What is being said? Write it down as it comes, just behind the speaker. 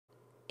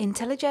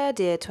IntelliJ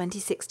IDEA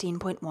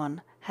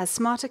 2016.1 has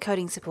smarter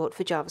coding support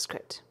for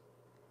JavaScript.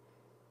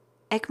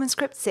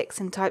 ECMAScript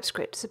 6 and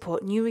Typescript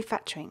support new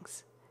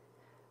refactorings.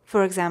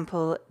 For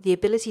example, the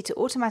ability to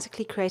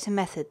automatically create a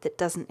method that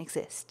doesn't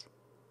exist.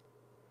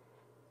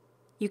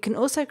 You can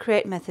also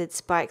create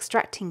methods by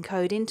extracting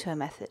code into a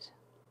method.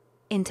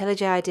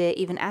 IntelliJ IDEA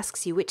even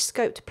asks you which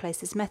scope to place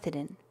this method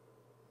in.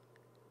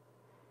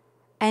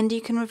 And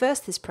you can reverse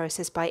this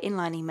process by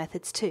inlining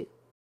methods too.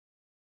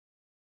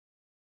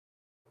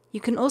 You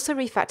can also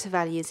refactor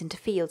values into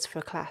fields for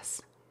a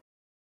class.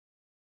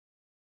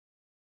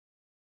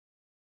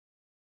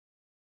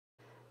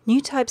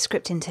 New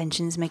Typescript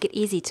intentions make it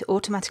easy to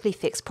automatically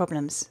fix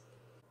problems.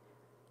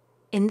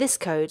 In this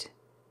code,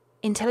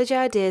 IntelliJ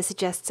IDEA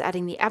suggests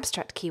adding the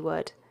abstract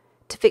keyword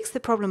to fix the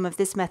problem of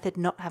this method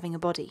not having a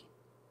body.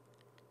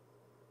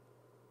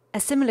 A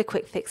similar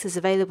quick fix is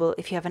available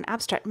if you have an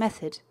abstract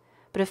method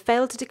but have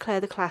failed to declare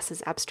the class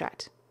as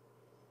abstract.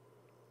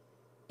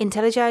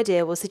 IntelliJ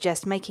IDEA will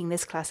suggest making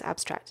this class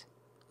abstract.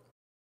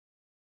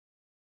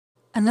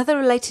 Another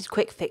related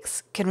quick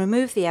fix can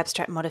remove the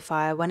abstract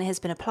modifier when it has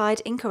been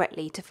applied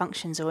incorrectly to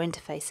functions or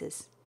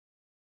interfaces.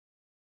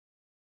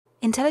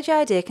 IntelliJ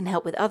IDEA can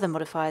help with other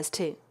modifiers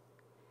too.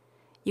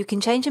 You can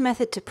change a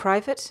method to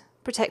private,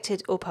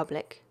 protected, or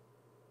public.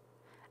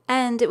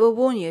 And it will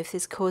warn you if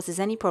this causes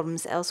any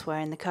problems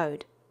elsewhere in the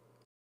code.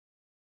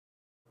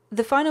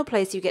 The final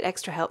place you get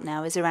extra help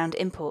now is around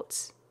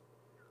imports.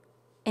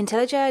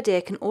 IntelliJ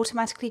IDEA can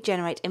automatically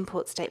generate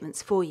import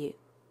statements for you.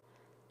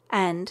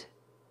 And,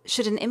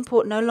 should an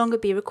import no longer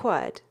be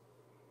required,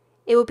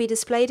 it will be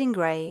displayed in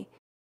grey,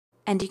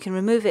 and you can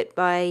remove it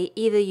by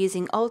either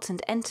using Alt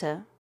and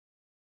Enter,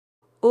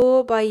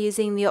 or by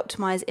using the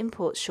Optimize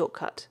Imports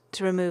shortcut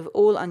to remove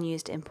all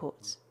unused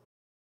imports.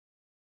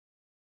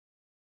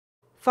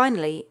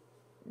 Finally,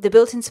 the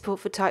built-in support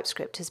for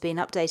TypeScript has been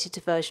updated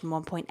to version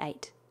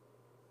 1.8.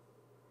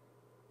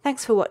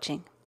 Thanks for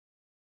watching.